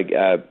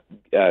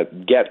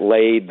get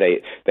laid.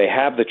 They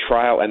have the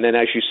trial, and then,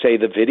 as you say,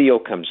 the video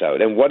comes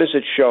out. And what does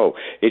it show?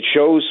 It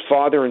shows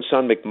father and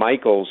son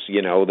McMichaels,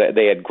 that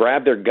they had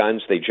grabbed their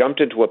guns, they jumped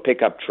into a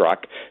pickup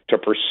truck to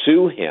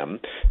pursue him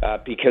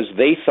because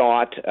they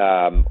thought,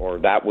 or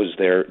that was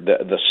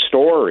the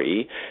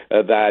story,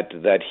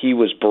 that he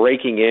was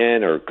breaking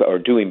in or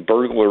doing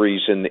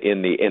burglaries in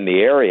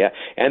the area.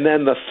 And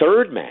then the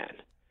third man,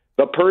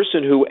 the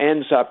person who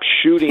ends up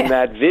shooting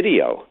that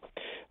video,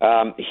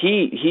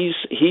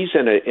 he's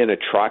in a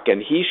truck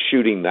and he's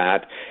shooting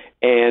that,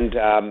 and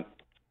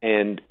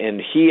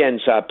he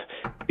ends up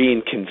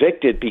being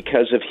convicted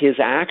because of his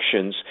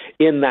actions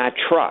in that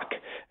truck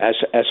as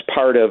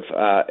part of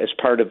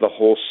the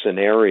whole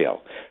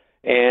scenario.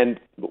 And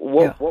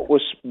what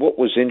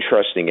was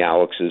interesting,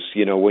 Alex, is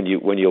when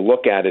you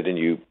look at it and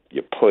you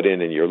put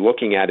in and you're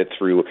looking at it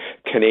through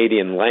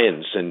Canadian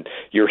lens, and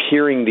you're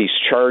hearing these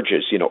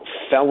charges,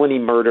 felony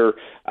murder,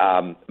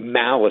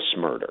 malice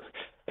murder.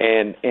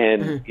 And wait a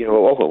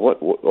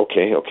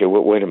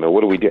minute,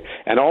 what do we do?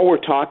 And all we're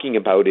talking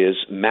about is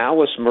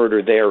malice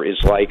murder. There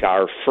is like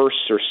our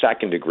first or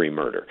second degree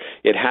murder.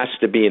 It has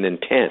to be an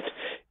intent.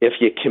 If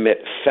you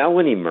commit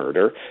felony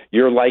murder,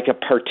 you're like a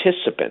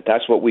participant.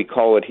 That's what we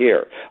call it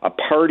here, a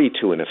party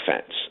to an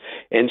offense.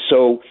 And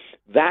so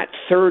that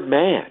third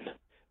man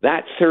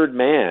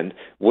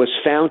was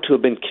found to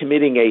have been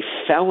committing a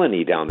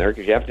felony down there,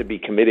 because you have to be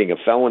committing a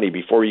felony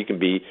before you can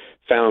be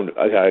found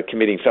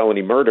committing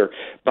felony murder,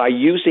 by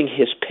using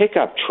his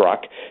pickup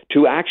truck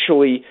to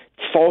actually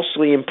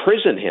falsely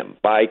imprison him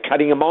by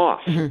cutting him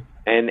off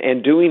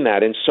and doing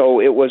that. And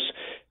so it was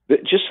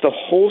just the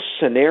whole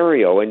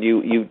scenario, and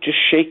you just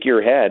shake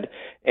your head.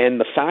 And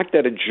the fact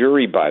that a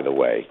jury, by the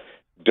way,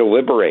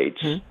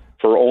 deliberates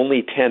for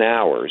only 10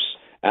 hours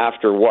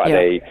after what,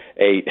 a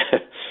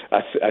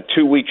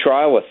 2-week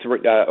trial,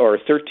 or a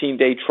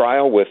 13-day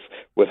trial with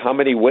how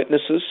many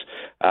witnesses?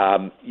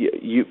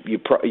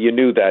 You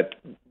knew that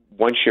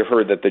once you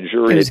heard that the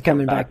jury was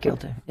coming back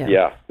guilty.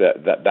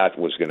 That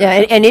was going to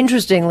happen. And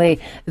interestingly,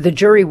 the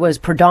jury was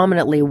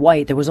predominantly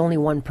white. There was only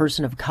one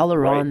person of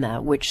color on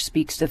that, which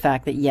speaks to the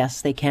fact that,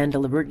 yes, they can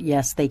deliberate.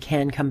 Yes, they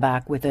can come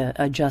back with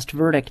a just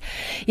verdict.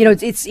 You know,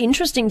 it's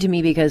interesting to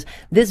me because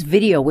this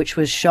video, which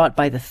was shot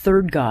by the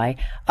third guy,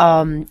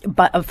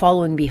 but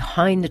following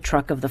behind the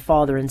truck of the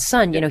father and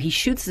son, you know, he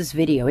shoots this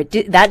video.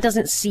 That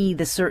doesn't see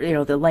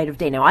the light of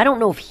day. Now, I don't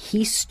know if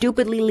he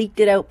stupidly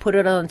leaked it out, put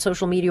it on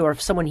social media, or if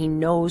someone he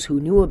knows who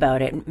knew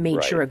about it and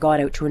made sure it got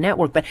out to a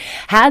network. But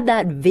had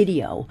that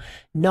video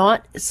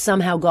not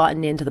somehow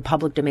gotten into the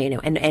public domain,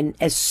 and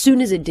as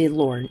soon as it did,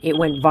 Lorne, it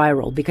went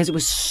viral because it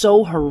was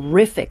so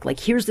horrific.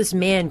 Like, here's this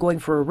man going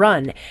for a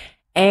run,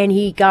 and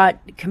he got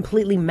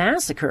completely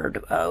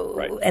massacred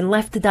and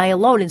left to die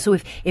alone. And so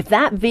if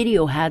that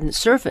video hadn't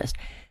surfaced,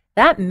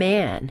 that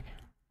man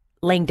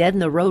laying dead in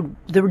the road,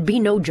 there would be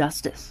no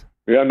justice.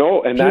 Yeah,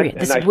 no, and period.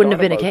 This wouldn't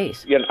have been a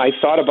case. Yeah, I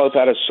thought about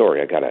that.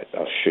 Sorry,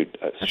 I'll shoot.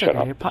 Shut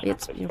up. You're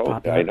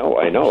popular.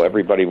 I know.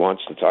 Everybody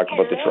wants to talk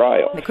about the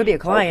trial. It could be a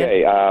client.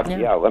 Okay,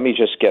 let me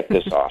just get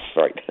this off.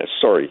 Right.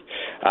 Sorry.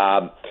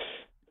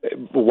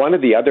 One of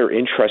the other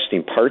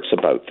interesting parts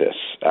about this,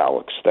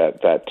 Alex,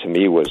 that to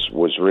me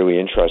was really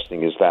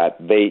interesting, is that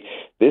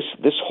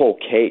this whole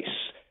case,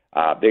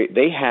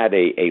 they had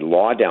a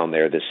law down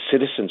there, the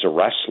citizens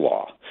arrest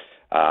law,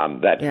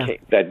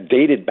 that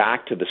dated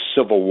back to the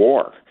Civil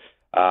War.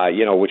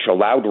 Which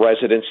allowed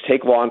residents to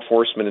take law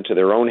enforcement into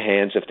their own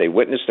hands if they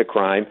witnessed a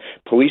crime.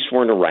 Police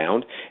weren't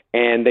around,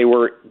 and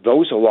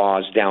those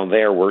laws down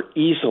there were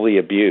easily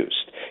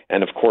abused.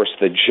 And of course,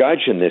 the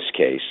judge in this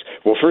case,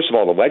 well, first of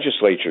all, the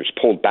legislature's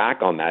pulled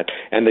back on that,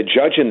 and the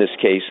judge in this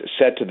case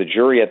said to the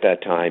jury at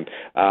that time,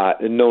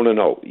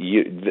 no,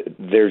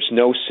 there's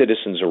no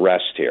citizen's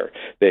arrest here.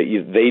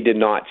 They did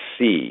not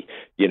see.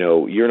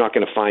 You're not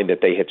going to find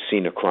that they had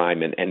seen a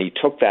crime, and he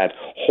took that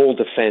whole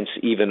defense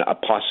even a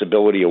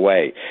possibility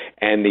away.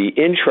 And the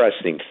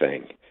interesting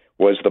thing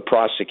was the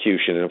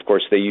prosecution, and of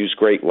course they use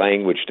great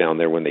language down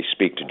there when they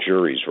speak to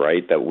juries,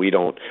 right? That we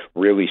don't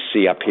really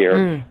see up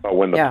here. But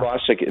when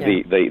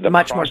the the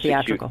much more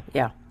theatrical,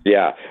 the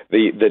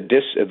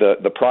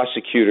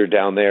prosecutor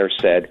down there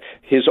said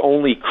his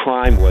only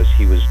crime was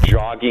he was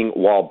jogging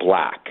while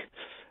black.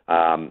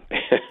 That's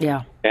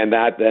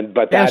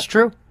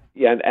true.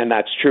 Yeah, and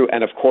that's true.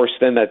 And of course,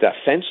 then the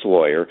defense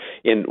lawyer,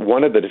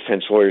 one of the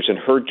defense lawyers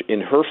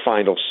in her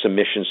final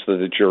submissions to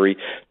the jury,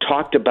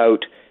 talked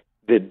about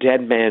the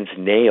dead man's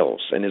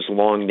nails and his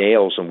long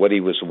nails and what he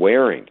was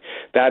wearing.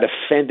 That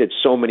offended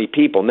so many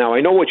people. Now,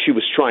 I know what she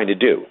was trying to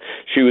do.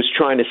 She was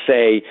trying to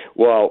say,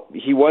 well,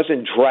 he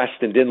wasn't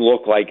dressed and didn't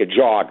look like a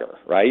jogger,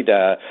 right?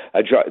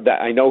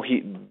 I know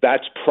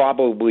that's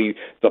probably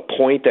the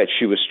point that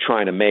she was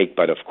trying to make,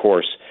 but of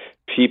course,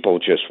 people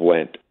just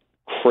went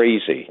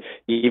crazy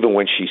even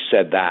when she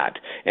said that.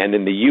 And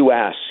in the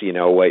U.S.,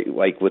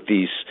 like with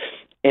these,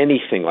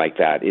 anything like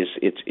that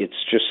it's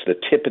just the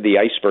tip of the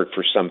iceberg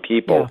for some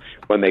people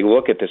when they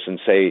look at this and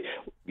say,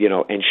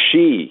 and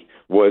she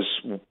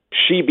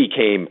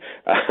became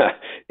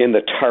in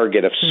the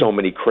target of so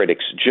many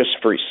critics just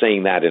for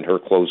saying that in her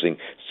closing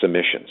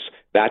submissions.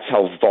 That's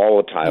how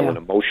volatile and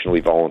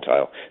emotionally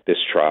volatile this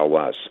trial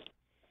was.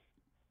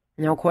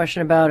 No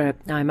question about it.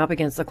 I'm up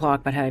against the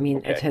clock, but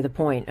to the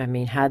point,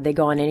 had they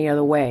gone any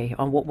other way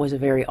on what was a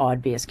very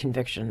obvious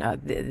conviction,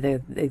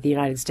 the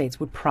United States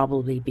would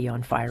probably be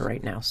on fire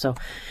right now. So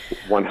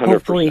 100%.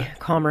 Hopefully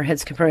calmer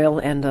heads can prevail,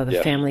 and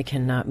the family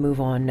can move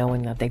on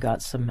knowing that they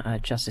got some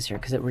justice here,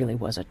 because it really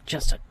was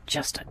just a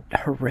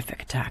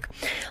horrific attack.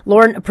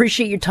 Lorne,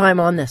 appreciate your time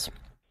on this.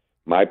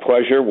 My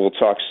pleasure. We'll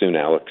talk soon,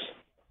 Alex.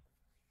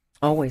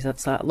 Always.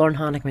 That's Lorne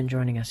Honickman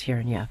joining us here.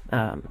 And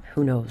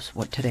who knows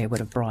what today would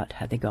have brought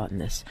had they gotten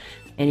this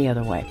any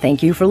other way.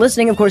 Thank you for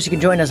listening. Of course, you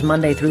can join us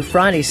Monday through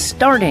Friday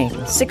starting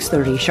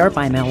 6:30 sharp.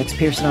 I'm Alex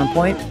Pearson on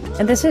Point,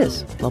 and this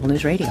is Global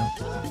News Radio.